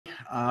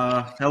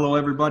Hello,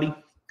 everybody.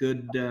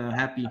 Good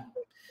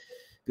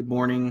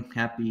morning,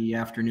 happy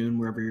afternoon,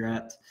 wherever you're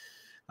at.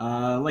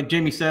 Like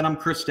Jamie said, I'm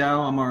Chris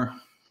Dow. I'm our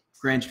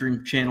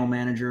Grandstream channel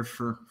manager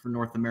for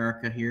North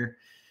America here.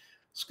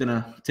 It's going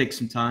to take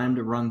some time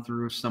to run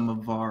through some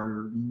of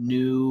our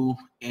new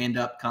and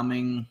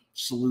upcoming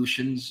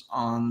solutions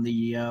on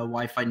the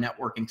Wi-Fi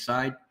networking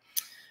side.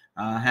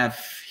 I have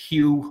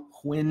Hugh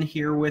Quinn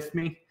here with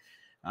me,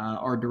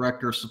 our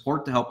Director of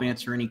Support, to help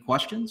answer any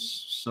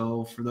questions.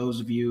 So for those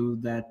of you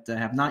that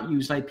have not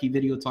used IP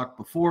Video Talk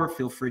before,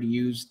 feel free to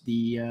use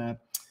the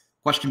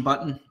question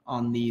button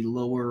on the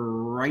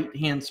lower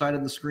right-hand side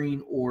of the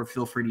screen, or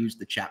feel free to use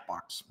the chat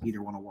box.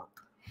 Either one will work.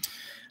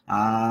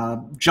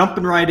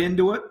 Jumping right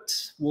into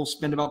it, we'll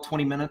spend about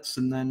 20 minutes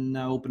and then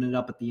open it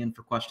up at the end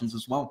for questions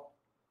as well.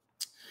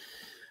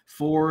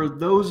 For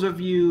those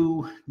of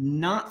you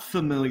not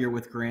familiar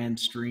with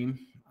Grandstream,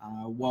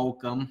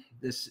 welcome.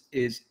 This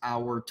is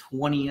our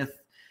 20th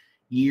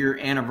year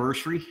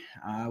anniversary,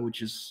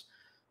 which is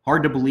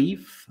hard to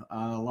believe.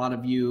 A lot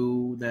of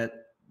you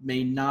that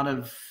may not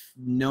have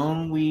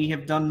known we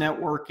have done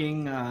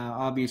networking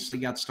obviously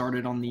got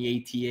started on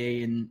the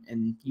ATA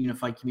and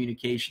unified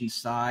communications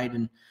side,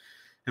 and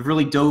have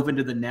really dove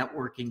into the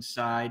networking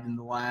side in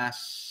the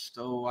last,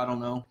 I don't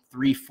know,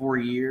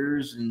 3-4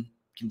 years, and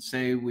can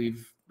say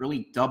we've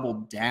really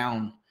doubled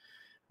down,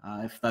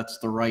 if that's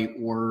the right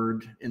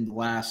word, in the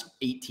last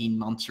 18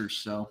 months or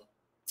so.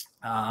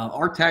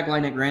 Our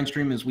tagline at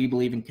Grandstream is "We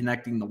believe in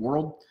connecting the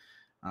world."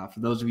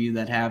 For those of you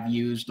that have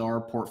used our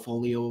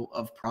portfolio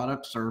of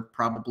products are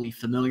probably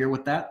familiar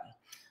with that.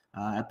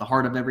 At the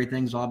heart of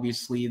everything is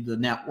obviously the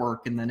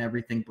network, and then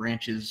everything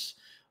branches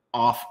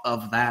off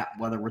of that,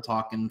 whether we're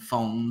talking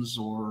phones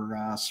or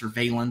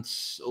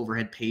surveillance,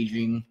 overhead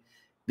paging,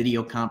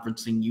 video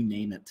conferencing, you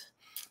name it.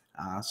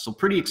 So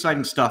pretty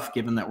exciting stuff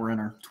given that we're in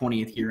our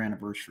 20th year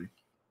anniversary.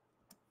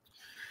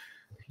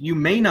 You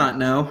may not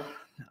know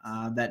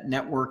that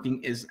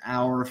networking is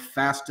our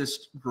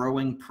fastest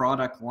growing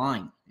product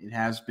line. It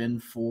has been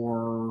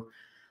for,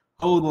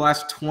 the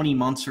last 20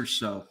 months or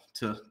so,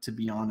 to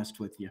be honest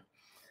with you.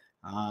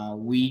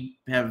 We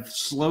have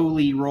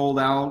slowly rolled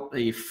out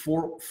a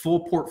full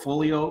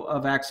portfolio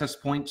of access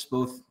points,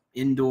 both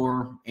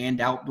indoor and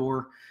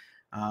outdoor,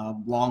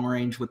 long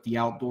range with the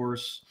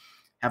outdoors.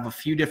 Have a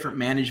few different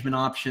management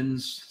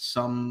options.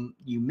 Some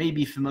you may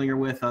be familiar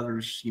with,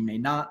 others you may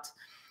not,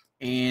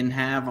 and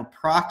have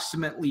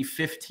approximately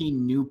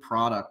 15 new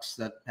products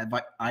that have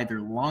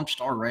either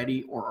launched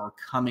already or are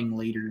coming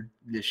later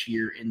this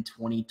year in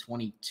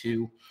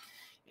 2022.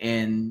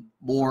 And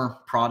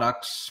more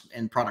products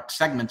and product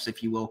segments,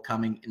 if you will,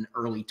 coming in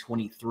early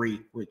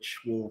 23, which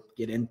we'll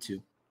get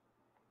into.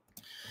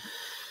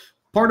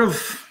 Part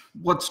of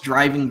what's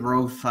driving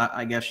growth,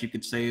 I guess you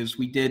could say, is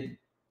we did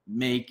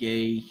make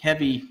a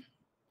heavy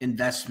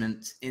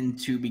investment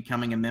into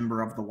becoming a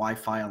member of the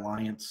Wi-Fi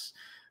Alliance.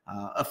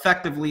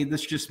 Effectively,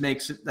 this just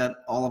makes it that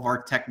all of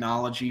our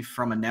technology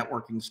from a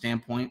networking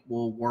standpoint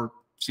will work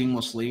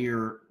seamlessly,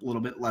 or a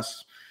little bit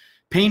less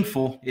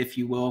painful, if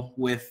you will,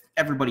 with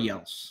everybody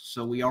else.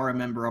 So we are a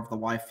member of the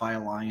Wi-Fi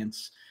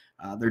Alliance.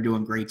 They're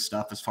doing great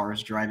stuff as far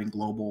as driving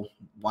global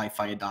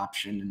Wi-Fi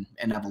adoption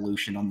and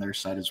evolution on their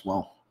side as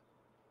well.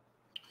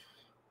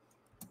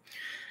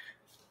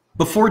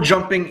 Before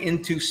jumping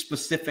into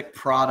specific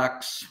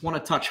products, I want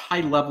to touch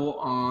high level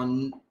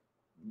on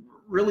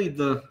really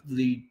the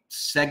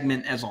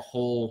segment as a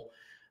whole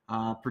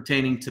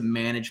pertaining to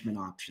management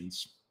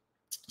options.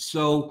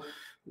 So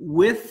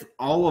with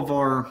all of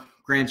our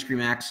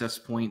Grandstream access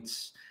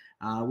points,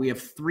 we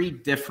have 3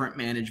 different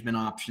management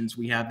options.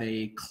 We have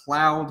a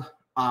cloud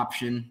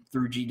option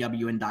through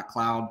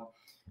GWN.cloud.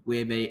 We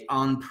have a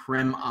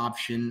on-prem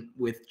option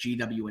with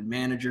GWN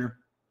Manager.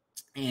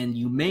 And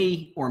you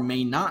may or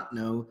may not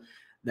know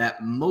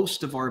that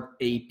most of our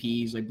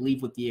APs, I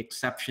believe with the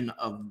exception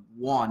of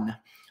one,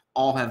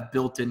 all have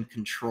built-in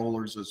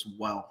controllers as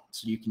well.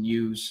 So you can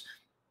use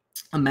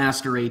a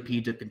master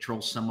AP to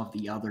control some of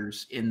the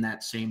others in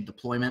that same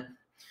deployment.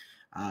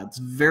 It's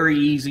very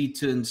easy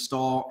to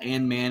install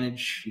and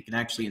manage. You can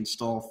actually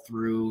install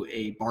through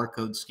a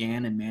barcode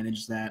scan and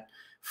manage that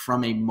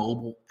from a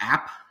mobile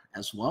app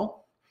as well.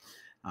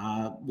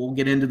 We'll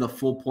get into the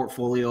full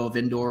portfolio of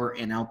indoor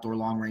and outdoor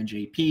long-range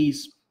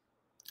APs,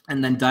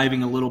 and then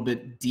diving a little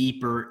bit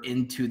deeper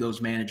into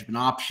those management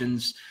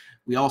options.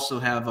 We also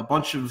have a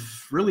bunch of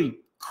really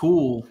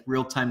cool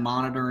real-time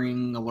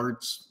monitoring,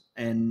 alerts,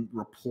 and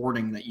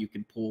reporting that you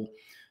can pull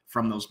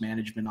from those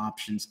management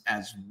options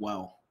as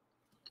well.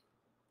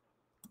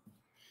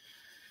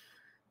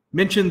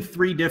 Mentioned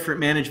 3 different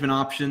management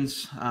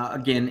options.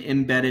 Again,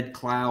 embedded,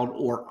 cloud,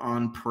 or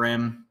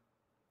on-prem.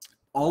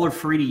 All are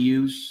free to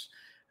use.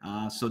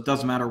 So it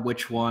doesn't matter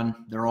which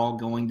one, they're all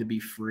going to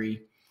be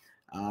free.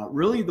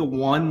 Really the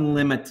one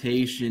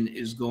limitation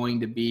is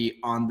going to be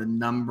on the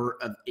number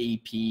of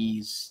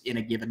APs in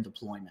a given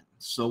deployment.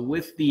 So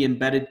with the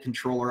embedded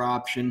controller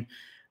option,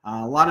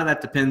 a lot of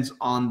that depends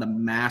on the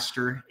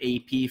master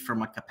AP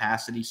from a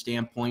capacity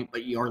standpoint,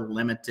 but you are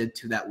limited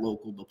to that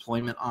local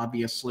deployment,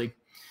 obviously.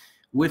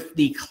 With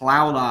the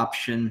cloud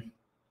option,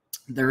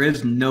 there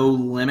is no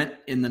limit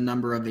in the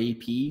number of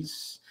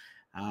APs.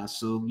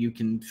 So you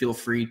can feel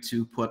free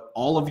to put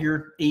all of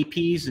your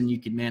APs, and you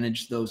can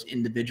manage those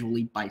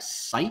individually by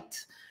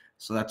site.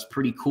 So that's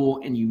pretty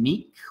cool and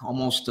unique,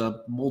 almost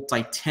a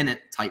multi-tenant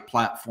type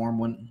platform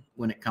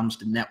when it comes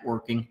to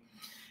networking.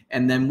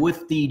 And then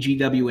with the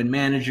GWN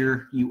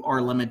Manager, you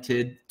are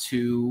limited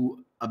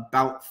to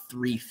about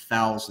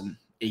 3,000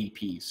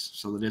 APs.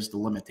 So that is the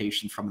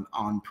limitation from an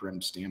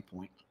on-prem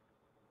standpoint.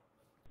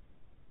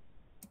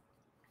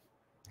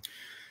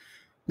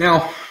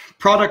 Now,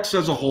 products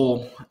as a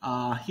whole,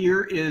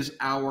 here is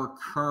our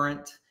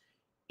current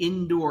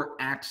indoor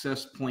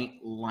access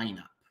point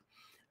lineup.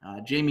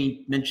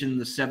 Jamie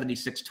mentioned the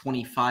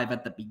 7625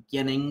 at the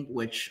beginning,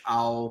 which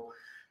I'll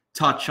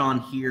touch on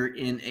here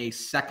in a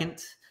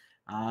second.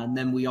 And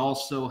then we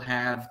also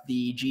have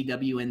the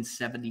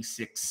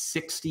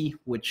GWN7660,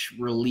 which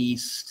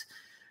released,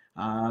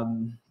 I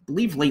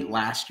believe, late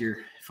last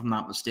year, if I'm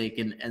not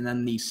mistaken. And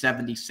then the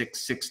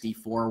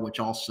 7664, which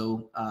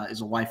also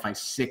is a Wi-Fi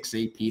 6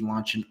 AP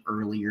launching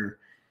earlier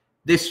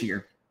this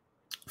year.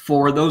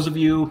 For those of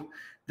you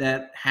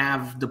that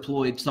have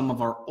deployed some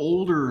of our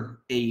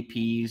older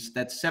APs,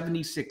 that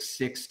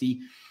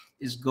 7660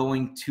 is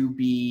going to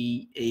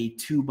be a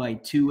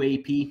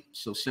 2x2 AP,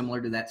 so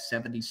similar to that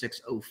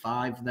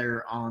 7605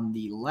 there on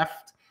the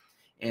left,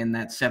 and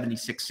that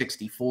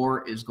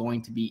 7664 is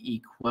going to be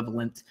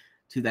equivalent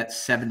to that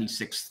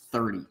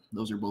 7630.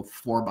 Those are both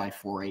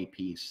 4x4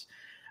 APs.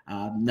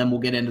 Then we'll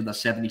get into the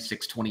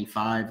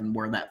 7625 and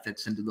where that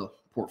fits into the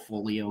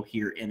portfolio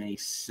here in a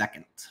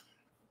second.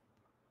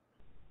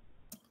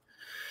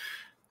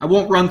 I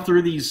won't run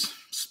through these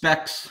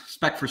specs,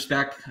 spec for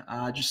spec.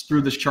 Just threw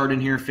this chart in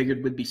here.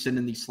 Figured we'd be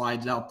sending these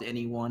slides out to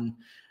anyone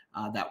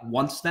that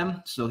wants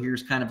them. So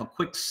here's kind of a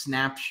quick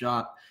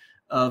snapshot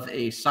of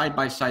a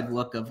side-by-side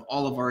look of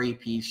all of our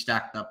APs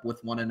stacked up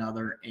with one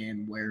another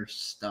and where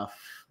stuff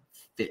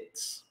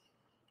fits.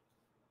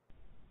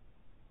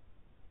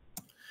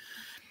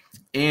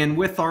 And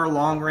with our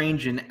long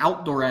range and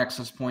outdoor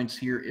access points,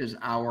 here is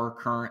our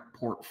current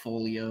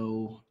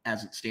portfolio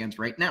as it stands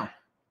right now.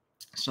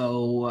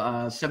 So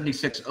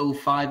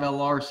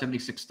 7605LR,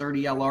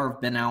 7630LR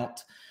have been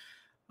out,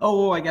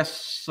 I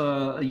guess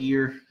a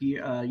year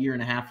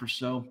and a half or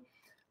so.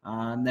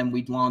 And then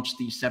we launched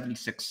the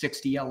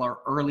 7660LR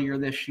earlier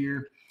this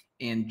year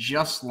and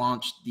just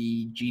launched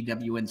the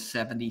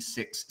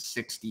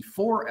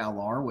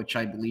GWN7664LR, which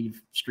I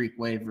believe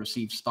Streakwave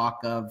received stock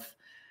of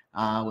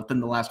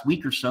within the last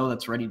week or so.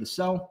 That's ready to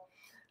sell.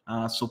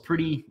 So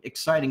pretty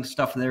exciting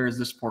stuff there as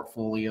this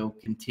portfolio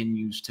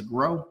continues to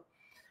grow.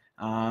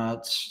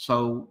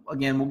 So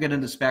again, we'll get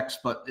into specs,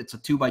 but it's a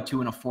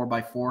 2x2 and a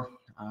 4x4.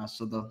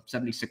 So the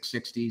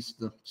 7660s,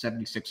 the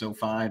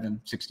 7605,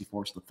 and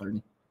 64 is the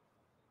 30.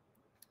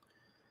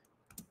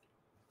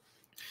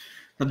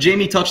 Now,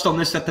 Jamie touched on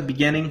this at the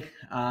beginning,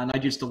 and I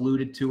just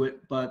alluded to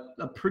it, but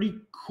a pretty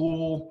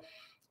cool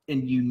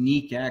and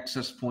unique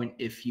access point,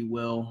 if you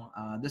will.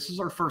 This is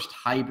our first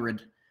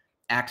hybrid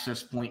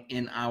access point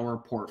in our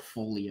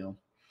portfolio.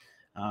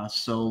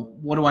 So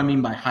what do I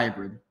mean by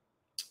hybrid?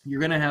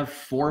 You're going to have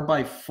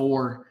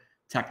 4x4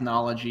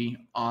 technology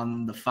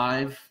on the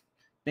 5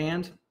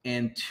 band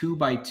and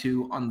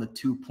 2x2 on the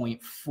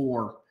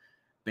 2.4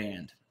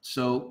 band.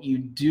 So you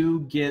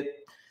do get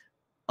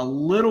a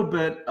little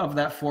bit of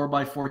that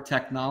 4x4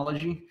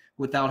 technology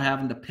without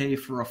having to pay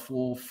for a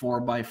full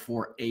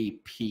 4x4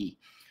 AP.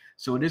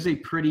 So it is a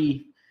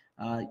pretty,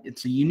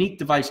 it's a unique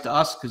device to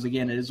us because,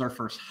 again, it is our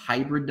first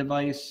hybrid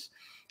device.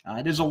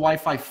 It is a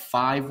Wi-Fi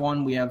 5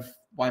 one. We have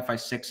Wi-Fi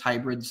 6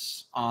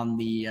 hybrids on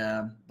the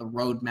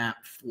roadmap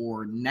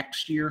for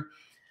next year,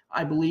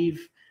 I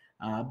believe,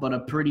 but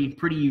a pretty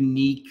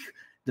unique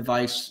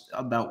device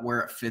about where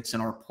it fits in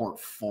our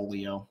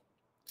portfolio.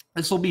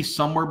 This will be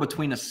somewhere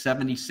between a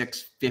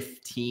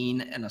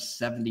 7615 and a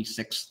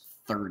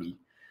 7630.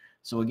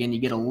 So again, you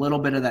get a little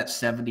bit of that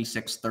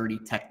 7630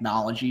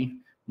 technology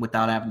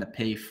without having to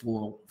pay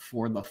for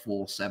the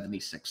full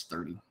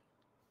 7630.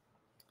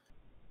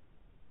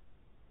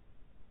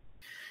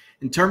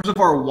 In terms of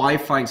our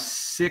Wi-Fi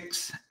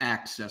 6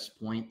 access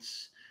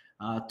points,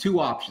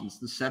 two options,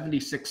 the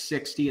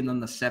 7660 and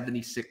then the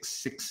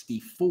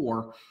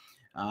 7664,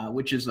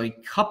 which is a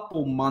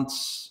couple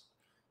months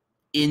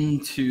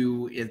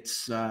into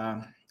its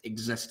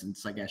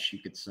existence, I guess you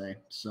could say.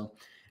 So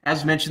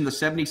as mentioned, the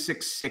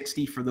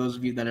 7660, for those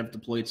of you that have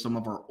deployed some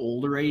of our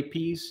older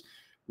APs,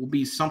 will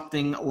be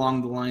something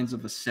along the lines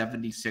of a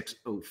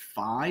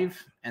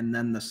 7605, and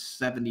then the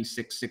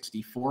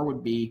 7664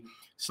 would be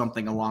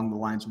something along the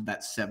lines of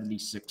that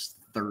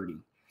 7630.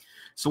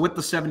 So with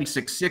the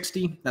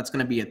 7660, that's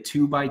going to be a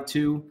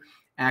 2x2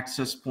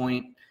 access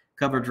point,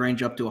 coverage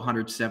range up to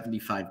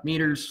 175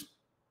 meters,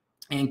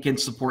 and can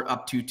support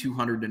up to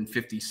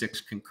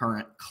 256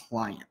 concurrent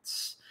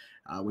clients,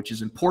 which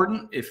is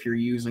important if you're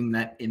using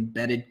that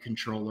embedded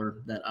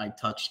controller that I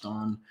touched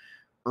on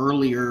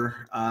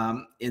earlier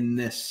in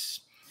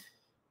this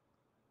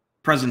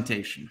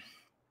presentation.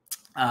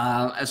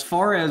 As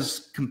far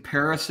as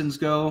comparisons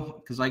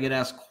go, because I get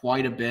asked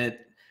quite a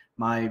bit,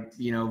 my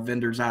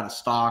vendor's out of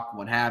stock,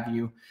 what have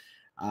you.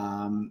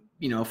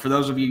 For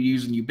those of you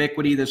using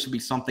Ubiquiti, this would be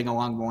something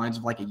along the lines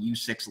of like a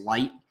U6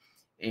 Lite.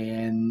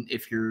 And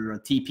if you're a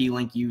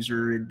TP-Link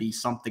user, it'd be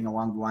something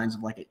along the lines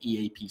of like an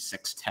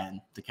EAP610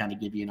 to kind of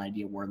give you an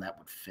idea where that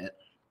would fit.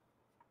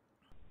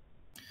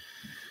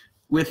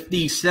 With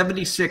the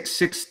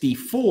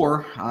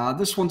 7664,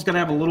 this one's going to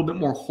have a little bit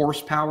more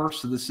horsepower.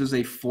 So this is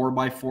a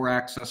 4x4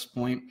 access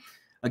point.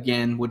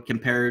 Again, would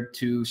compare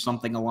to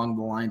something along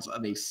the lines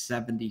of a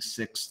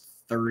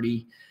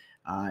 7630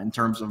 in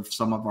terms of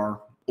some of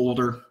our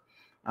older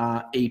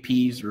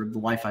APs, or the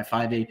Wi-Fi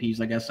 5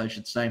 APs, I guess I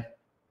should say.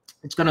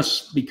 It's going to,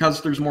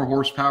 because there's more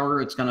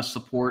horsepower, it's going to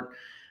support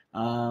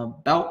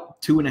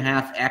about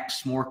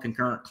 2.5x more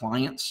concurrent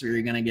clients. So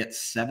you're going to get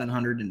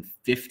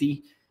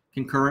 750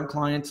 concurrent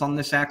clients on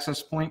this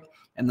access point,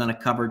 and then a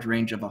coverage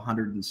range of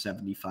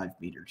 175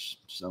 meters.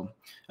 So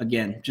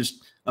again,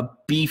 just a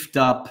beefed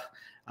up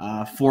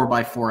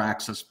 4x4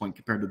 access point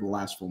compared to the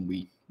last one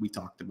we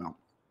talked about.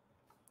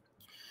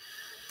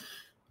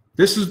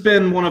 This has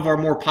been one of our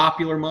more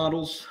popular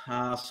models.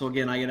 So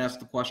again, I get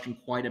asked the question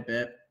quite a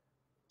bit.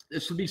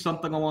 This would be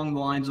something along the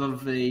lines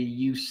of a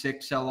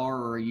U6LR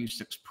or a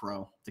U6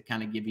 Pro to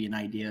kind of give you an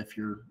idea if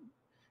you're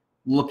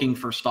looking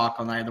for stock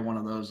on either one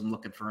of those and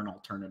looking for an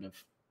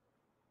alternative.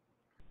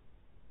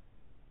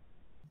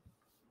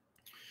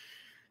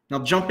 Now,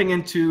 jumping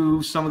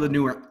into some of the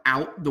newer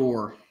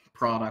outdoor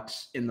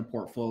products in the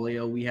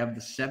portfolio, we have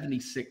the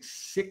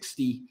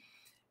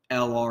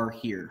 7660LR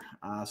here.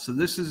 So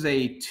this is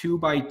a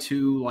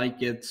 2x2,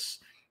 like its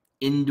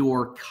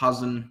indoor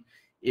cousin,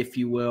 if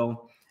you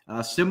will.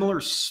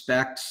 Similar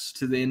specs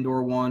to the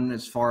indoor one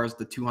as far as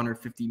the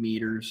 250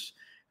 meters,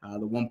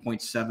 the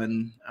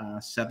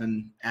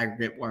 1.77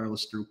 aggregate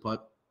wireless throughput.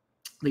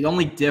 The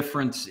only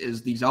difference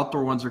is these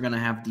outdoor ones are going to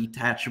have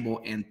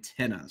detachable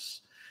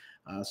antennas.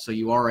 So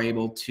you are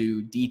able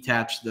to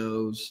detach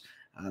those.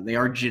 They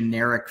are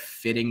generic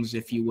fittings,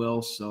 if you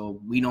will. So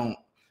we don't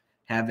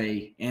have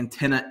a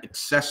antenna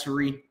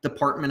accessory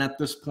department at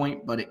this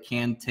point, but it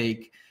can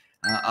take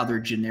other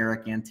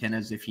generic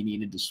antennas if you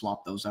needed to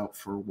swap those out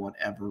for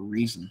whatever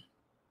reason.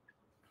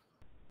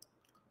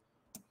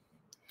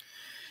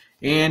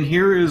 And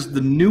here is the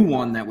new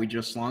one that we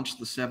just launched,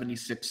 the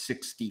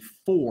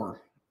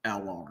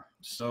 7664LR.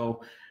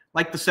 So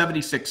like the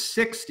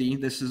 7660,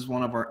 this is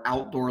one of our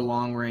outdoor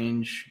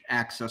long-range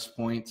access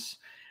points.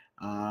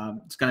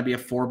 It's going to be a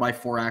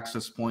 4x4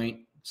 access point,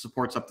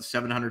 supports up to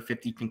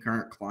 750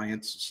 concurrent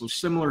clients. So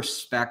similar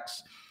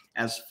specs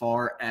as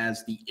far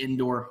as the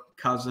indoor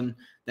cousin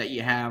that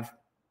you have.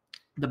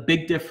 The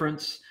big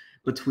difference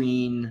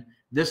between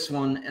this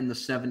one and the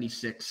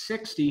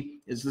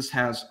 7660 is this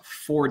has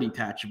 4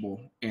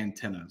 detachable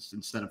antennas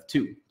instead of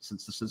 2,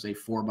 since this is a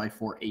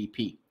 4x4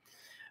 AP.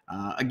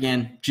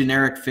 Again,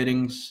 generic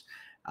fittings,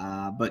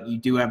 but you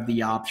do have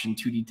the option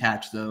to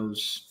detach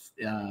those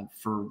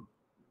for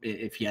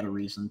if you had a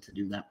reason to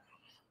do that.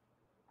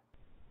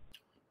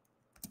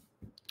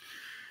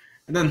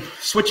 And then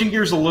switching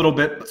gears a little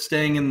bit, but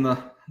staying in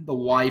the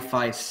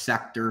Wi-Fi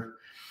sector,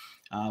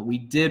 we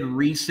did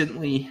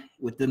recently,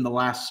 within the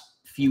last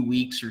few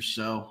weeks or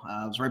so,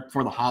 it was right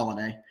before the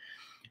holiday,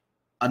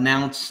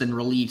 announce and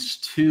release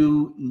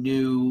 2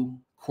 new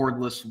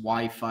cordless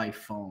Wi-Fi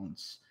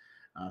phones.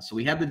 So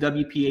we have the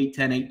WP810,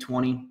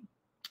 820.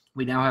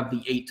 We now have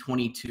the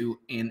 822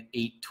 and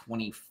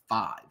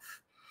 825.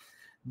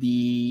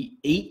 The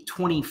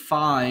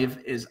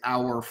 825 is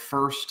our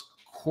first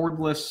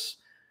cordless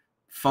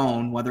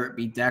phone, whether it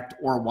be DECT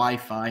or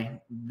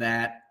Wi-Fi,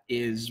 that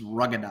is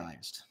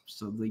ruggedized.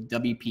 So the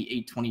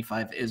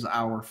WP825 is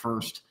our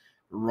first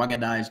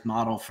ruggedized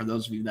model. For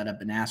those of you that have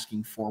been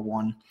asking for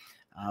one,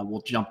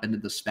 we'll jump into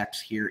the specs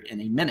here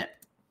in a minute.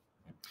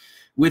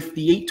 With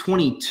the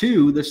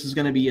 822, this is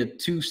going to be a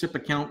 2-SIP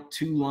account,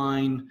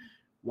 2-line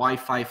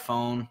Wi-Fi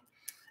phone.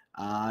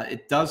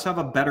 It does have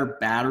a better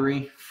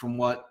battery from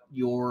what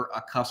you're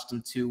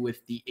accustomed to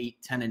with the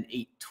 810 and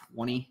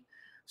 820.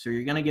 So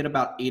you're going to get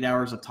about 8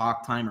 hours of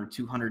talk time or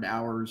 200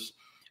 hours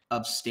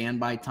of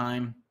standby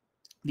time.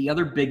 The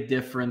other big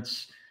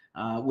difference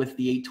with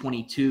the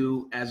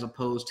 822 as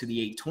opposed to the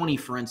 820,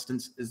 for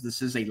instance, is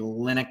this is a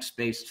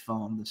Linux-based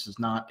phone. This is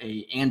not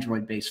an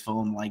Android-based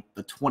phone like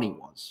the 20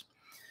 was.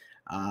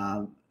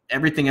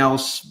 Everything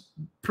else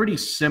pretty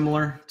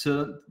similar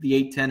to the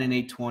 810 and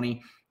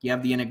 820. You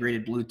have the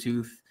integrated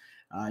Bluetooth.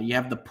 You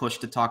have the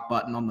push-to-talk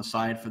button on the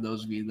side for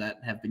those of you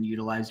that have been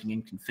utilizing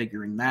and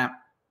configuring that.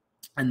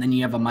 And then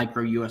you have a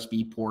micro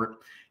USB port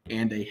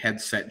and a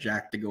headset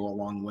jack to go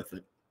along with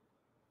it.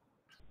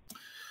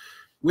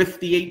 With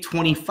the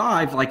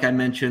 825, like I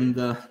mentioned,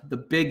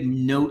 the big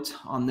note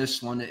on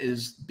this one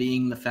is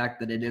being the fact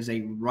that it is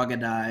a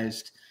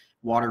ruggedized,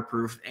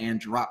 waterproof, and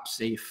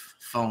drop-safe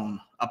phone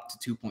up to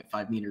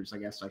 2.5 meters, I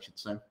guess I should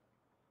say.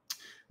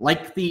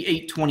 Like the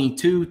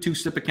 822,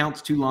 2-SIP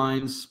accounts, 2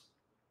 lines,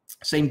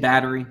 same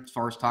battery as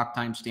far as talk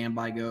time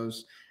standby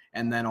goes,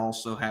 and then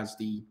also has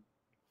the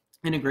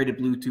integrated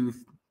Bluetooth,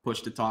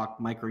 push to talk,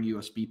 micro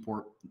USB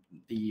port,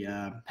 the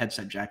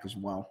headset jack as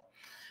well.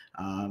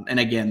 And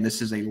again,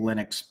 this is a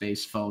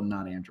Linux-based phone,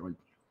 not Android.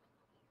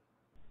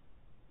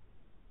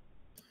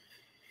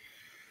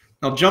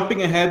 Now,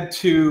 jumping ahead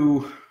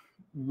to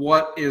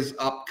what is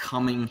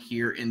upcoming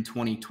here in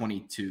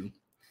 2022.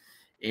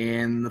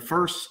 And the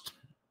first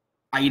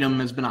item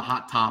has been a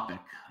hot topic,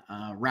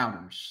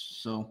 routers.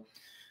 So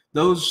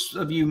those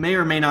of you may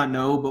or may not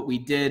know, but we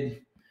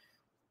did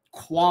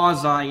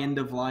quasi end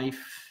of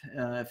life,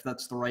 if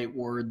that's the right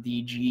word,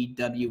 the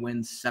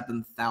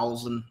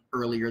GWN7000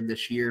 earlier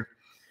this year.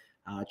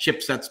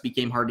 Chipsets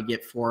became hard to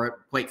get for it.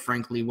 Quite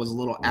frankly, was a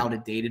little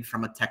outdated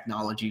from a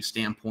technology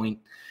standpoint.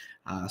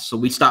 So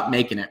we stopped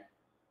making it.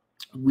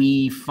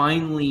 We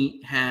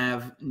finally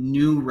have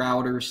new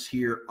routers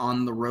here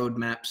on the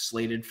roadmap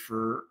slated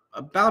for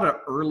about an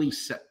early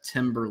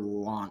September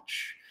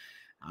launch.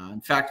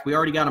 In fact, we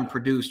already got them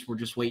produced. We're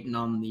just waiting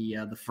on the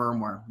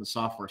firmware, the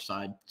software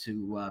side,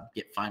 to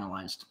get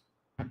finalized.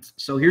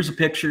 So here's a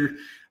picture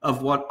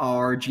of what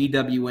our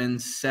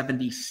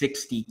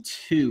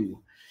GWN7062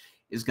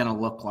 is going to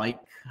look like.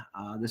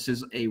 This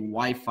is a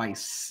Wi-Fi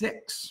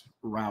 6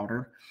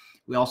 router.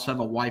 We also have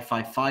a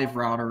Wi-Fi 5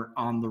 router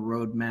on the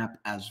roadmap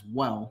as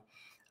well,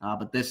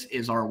 but this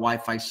is our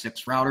Wi-Fi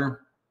 6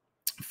 router.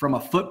 From a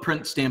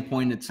footprint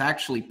standpoint, it's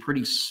actually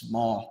pretty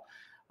small,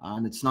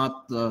 and it's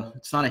not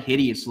a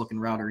hideous looking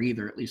router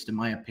either, at least in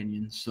my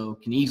opinion. So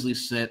it can easily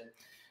sit,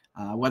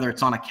 whether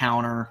it's on a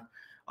counter,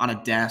 on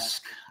a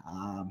desk,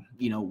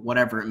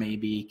 whatever it may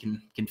be,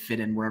 can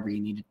fit in wherever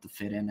you need it to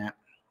fit in at.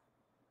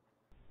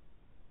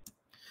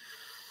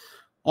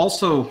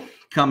 Also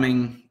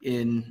coming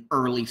in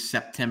early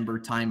September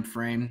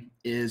timeframe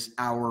is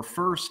our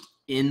first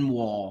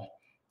in-wall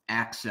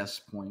access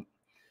point.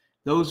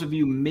 Those of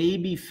you may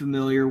be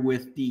familiar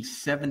with the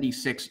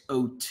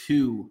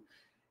 7602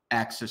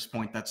 access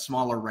point, that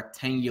smaller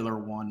rectangular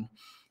one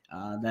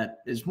that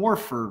is more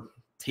for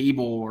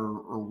table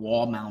or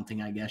wall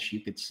mounting, I guess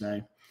you could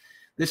say.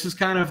 This is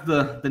kind of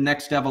the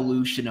next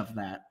evolution of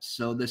that.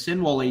 So this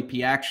in-wall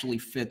AP actually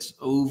fits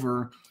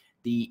over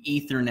the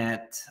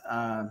Ethernet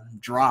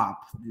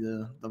drop,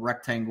 the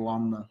rectangle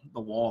on the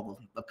wall,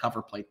 the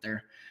cover plate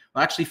there.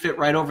 Will actually fit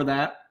right over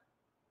that,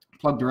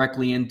 plug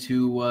directly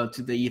into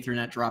to the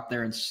Ethernet drop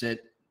there and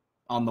sit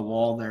on the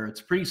wall there.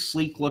 It's a pretty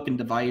sleek looking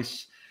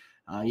device.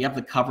 You have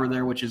the cover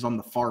there, which is on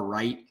the far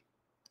right.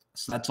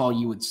 So that's all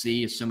you would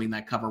see, assuming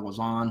that cover was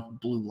on.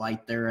 Blue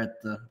light there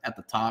at the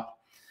top.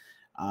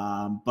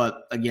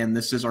 But again,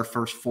 this is our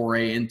first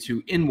foray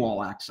into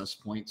in-wall access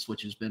points,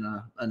 which has been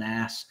an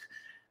ask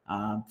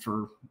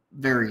for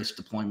various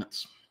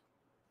deployments.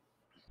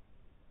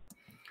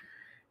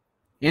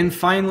 And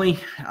finally,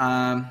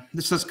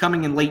 this is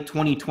coming in late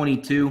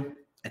 2022.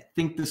 I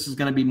think this is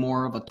going to be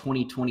more of a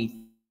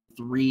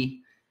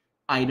 2023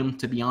 item,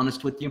 to be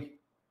honest with you.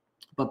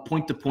 But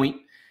point-to-point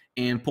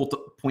and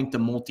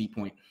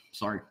point-to-multi-point.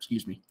 Sorry,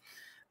 excuse me.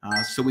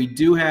 So we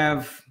do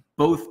have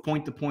both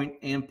point-to-point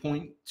and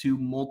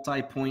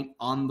point-to-multi-point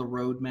on the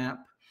roadmap.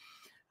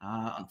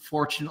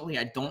 Unfortunately,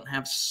 I don't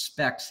have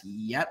specs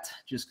yet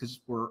just because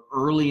we're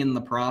early in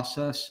the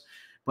process,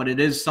 but it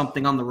is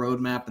something on the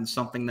roadmap and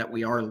something that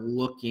we are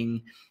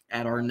looking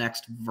at our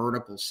next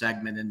vertical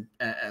segment and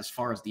as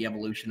far as the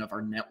evolution of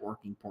our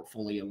networking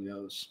portfolio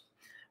goes.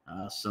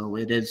 So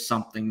it is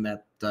something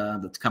that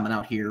that's coming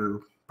out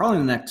here probably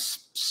in the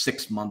next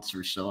 6 months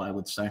or so, I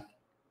would say.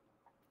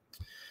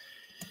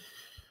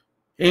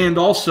 And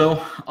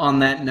also on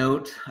that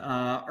note,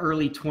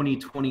 early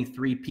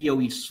 2023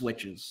 PoE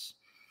switches.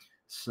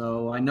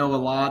 So I know a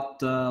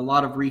lot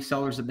of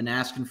resellers have been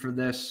asking for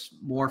this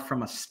more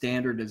from a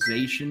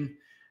standardization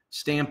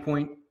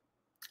standpoint,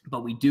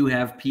 but we do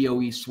have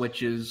PoE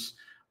switches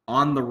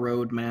on the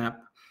roadmap.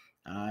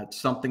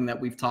 It's something that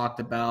we've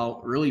talked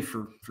about really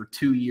for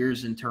 2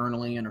 years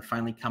internally and are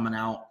finally coming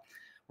out.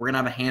 We're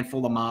going to have a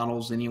handful of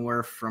models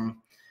anywhere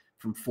from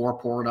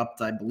 4-port up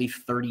to, I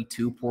believe,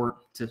 32-port,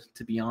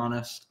 to be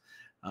honest.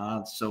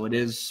 So it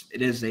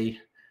is a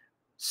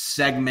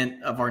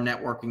segment of our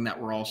networking that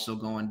we're also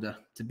going to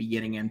be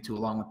getting into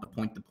along with the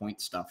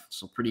point-to-point stuff.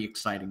 So pretty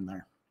exciting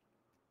there.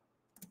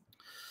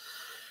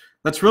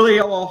 That's really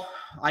all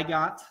I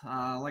got.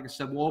 Like I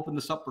said, we'll open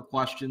this up for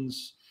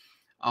questions.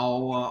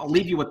 I'll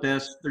leave you with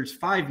this. There's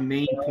 5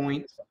 main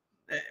points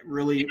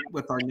really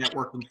with our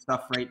networking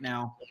stuff right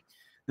now.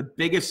 The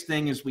biggest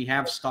thing is we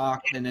have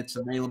stock and it's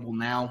available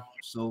now.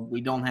 So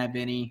we don't have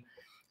any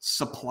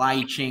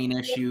supply chain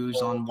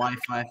issues on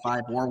Wi-Fi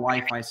 5 or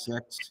Wi-Fi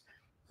 6.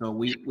 So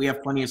we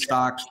have plenty of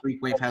stock.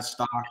 Streetwave has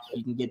stock.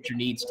 You can get your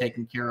needs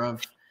taken care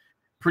of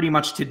pretty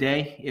much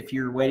today if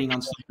you're waiting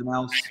on something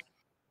else.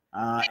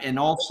 And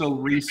also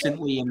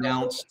recently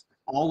announced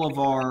all of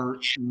our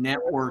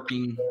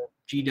networking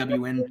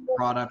GWN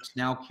products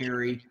now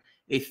carry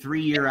a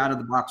 3-year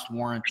out-of-the-box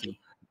warranty.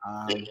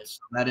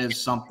 So that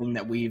is something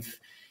that we've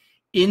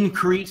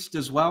increased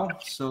as well.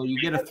 So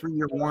you get a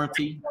 3-year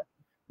warranty.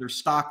 They're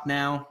stocked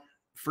now,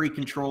 free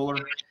controller.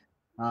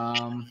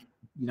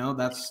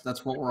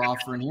 That's what we're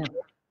offering here.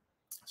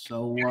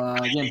 So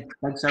again,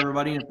 thanks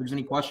everybody. If there's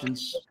any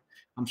questions,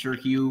 I'm sure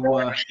Hugh's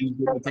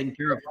getting taken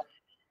care of.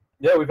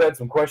 Yeah, we've had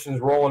some questions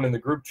rolling in the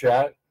group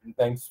chat. And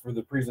thanks for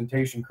the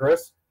presentation,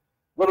 Chris.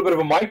 A little bit of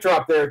a mic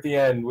drop there at the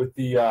end with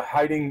the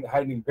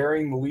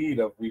burying the lead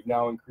of we've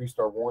now increased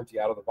our warranty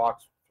out of the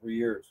box for 3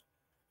 years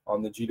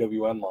on the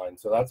GWN line.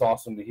 So that's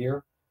awesome to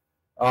hear.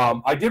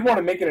 I did want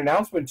to make an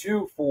announcement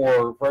too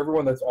for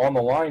everyone that's on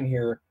the line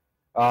here.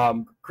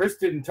 Chris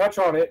didn't touch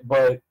on it,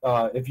 but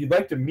if you'd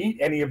like to meet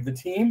any of the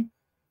team,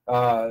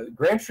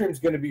 Grandstream is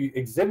going to be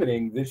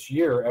exhibiting this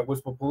year at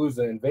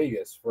Wispapalooza in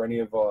Vegas for any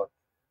of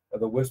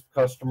the Wisp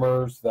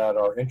customers that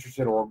are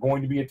interested or are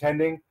going to be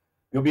attending.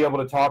 You'll be able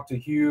to talk to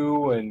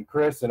Hugh and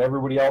Chris and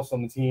everybody else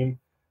on the team.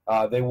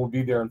 They will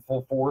be there in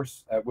full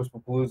force at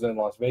Wispapalooza in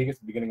Las Vegas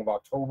at the beginning of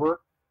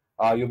October.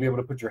 You'll be able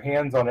to put your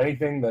hands on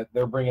anything that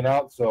they're bringing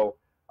out. So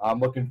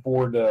I'm looking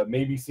forward to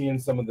maybe seeing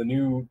some of the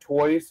new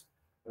toys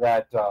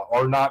that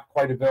are not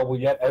quite available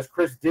yet. As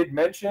Chris did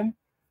mention,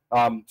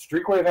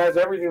 Streakwave has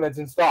everything that's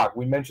in stock.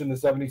 We mentioned the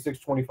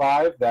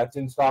 7625, that's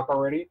in stock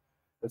already.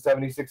 The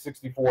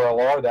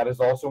 7664LR, that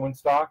is also in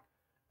stock.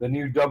 The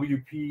new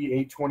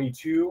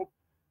WP822,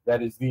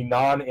 that is the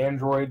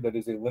non-Android, that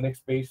is a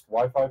Linux-based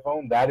Wi-Fi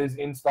phone, that is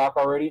in stock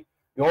already.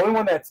 The only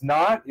one that's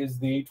not is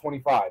the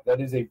 825. That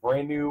is a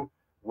brand new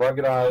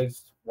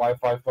ruggedized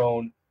Wi-Fi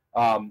phone.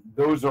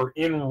 Those are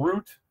en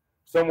route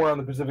somewhere on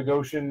the Pacific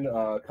Ocean,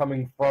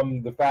 coming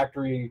from the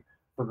factory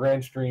for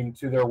Grandstream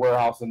to their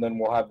warehouse, and then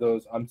we'll have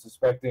those, I'm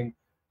suspecting,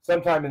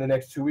 sometime in the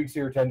next 2 weeks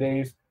here, 10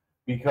 days,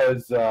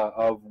 because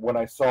of when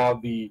I saw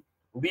the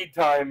lead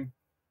time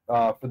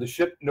for the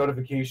ship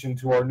notification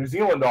to our New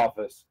Zealand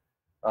office.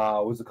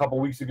 It was a couple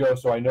weeks ago,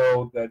 so I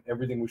know that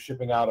everything was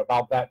shipping out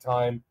about that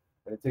time,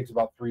 and it takes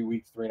about 3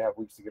 weeks, 3.5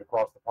 weeks to get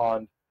across the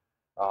pond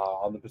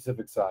on the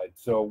Pacific side.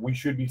 So we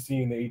should be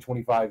seeing the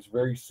 825s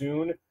very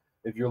soon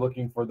if you're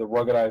looking for the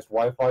ruggedized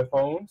Wi-Fi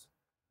phones.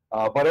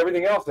 But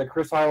everything else that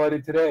Chris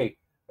highlighted today,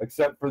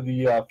 except for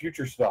the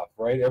future stuff,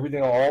 right?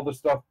 Everything, all the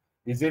stuff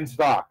is in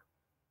stock.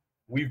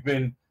 We've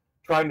been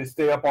trying to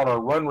stay up on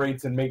our run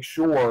rates and make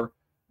sure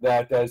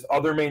that as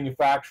other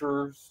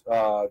manufacturers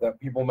that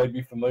people might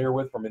be familiar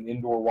with from an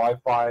indoor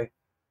Wi-Fi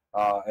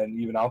and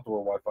even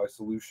outdoor Wi-Fi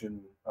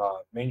solution,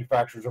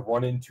 manufacturers have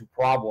run into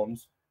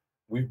problems.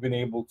 We've been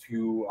able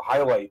to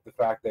highlight the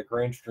fact that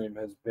Grandstream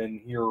has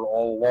been here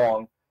all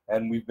along,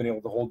 and we've been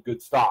able to hold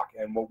good stock.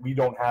 And what we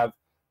don't have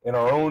in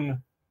our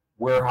own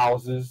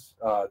warehouses,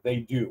 they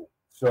do.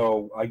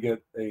 So I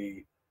get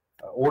a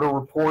order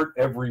report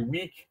every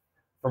week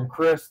from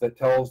Chris that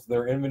tells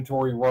their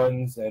inventory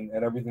runs and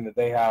everything that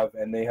they have,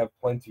 and they have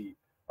plenty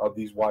of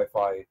these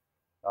Wi-Fi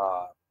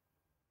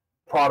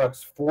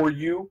products for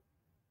you,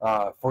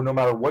 for no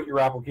matter what your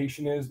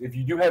application is. If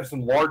you do have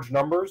some large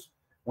numbers,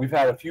 we've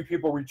had a few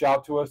people reach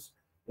out to us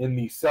in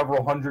the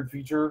several hundred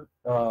feature,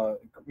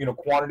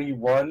 quantity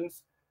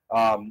runs,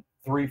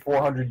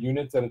 300-400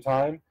 units at a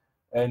time.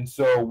 And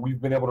so we've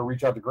been able to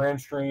reach out to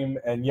Grandstream,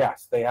 and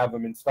yes, they have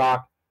them in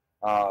stock.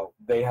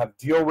 They have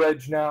deal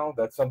reg now.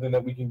 That's something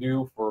that we can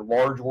do for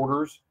large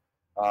orders.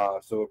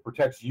 So it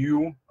protects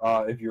you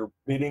if you're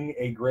bidding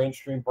a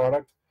Grandstream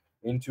product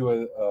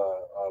into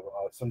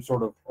some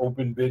sort of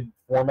open bid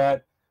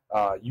format.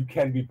 You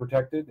can be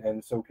protected,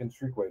 and so can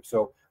Streakwave.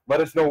 So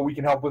let us know what we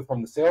can help with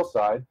from the sales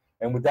side.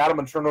 And with that, I'm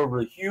going to turn it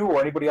over to Hugh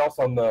or anybody else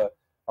on the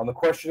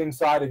questioning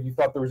side. If you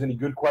thought there was any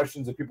good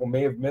questions that people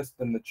may have missed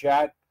in the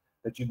chat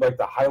that you'd like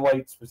to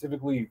highlight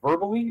specifically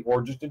verbally,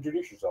 or just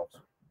introduce yourselves.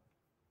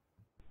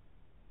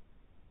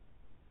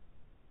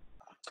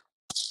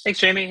 Thanks,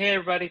 Jamie. Hey,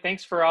 everybody.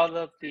 Thanks for all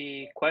of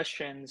the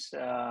questions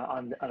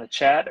on the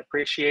chat.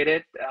 Appreciate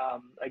it.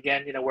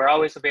 Again, we're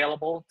always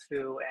available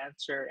to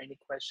answer any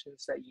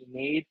questions that you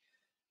need.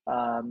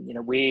 Our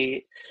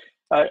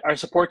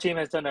support team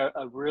has done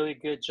a really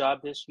good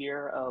job this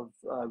year of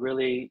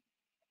really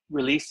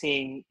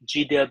releasing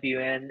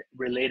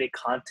GWN-related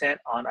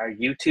content on our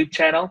YouTube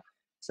channel.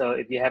 So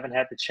if you haven't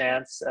had the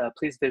chance,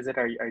 please visit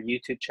our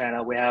YouTube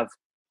channel. We have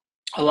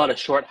a lot of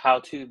short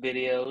how-to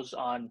videos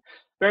on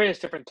various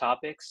different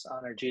topics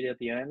on our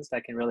GWNs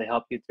that can really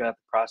help you throughout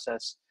the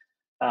process.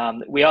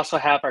 We also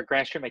have our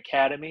Grandstream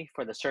Academy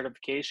for the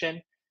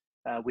certification.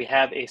 We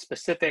have a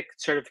specific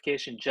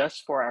certification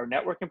just for our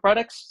networking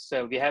products.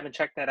 So if you haven't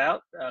checked that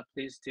out,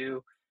 please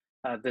do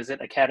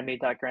visit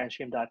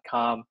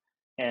academy.grandstream.com,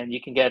 and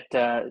you can get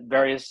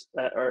various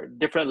or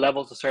different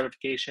levels of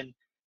certification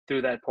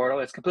through that portal.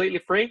 It's completely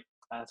free,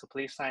 so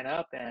please sign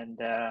up, and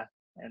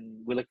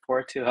we look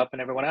forward to helping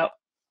everyone out.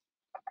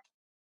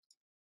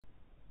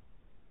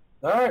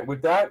 All right,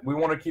 with that, we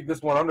want to keep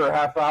this one under a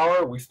half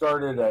hour. We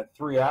started at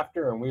 3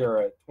 after, and we are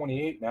at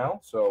 28 now.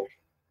 So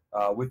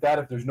with that,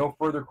 if there's no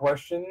further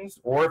questions,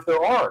 or if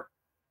there are,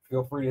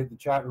 feel free to hit the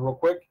chat real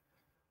quick.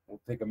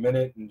 We'll take a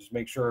minute and just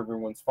make sure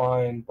everyone's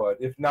fine. But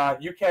if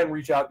not, you can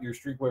reach out to your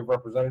Streakwave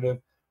representative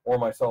or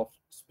myself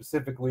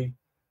specifically.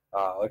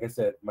 Like I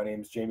said, my name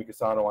is Jamie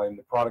Casano. I am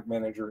the product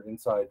manager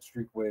inside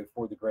Streakwave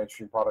for the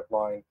Grandstream product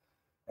line.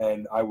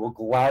 And I will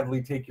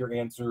gladly take your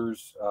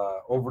answers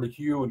over to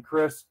Hugh and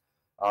Chris.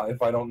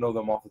 if I don't know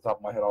them off the top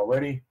of my head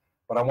already.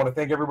 But I want to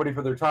thank everybody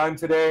for their time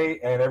today,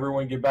 and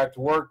everyone get back to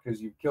work because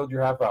you've killed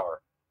your half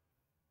hour.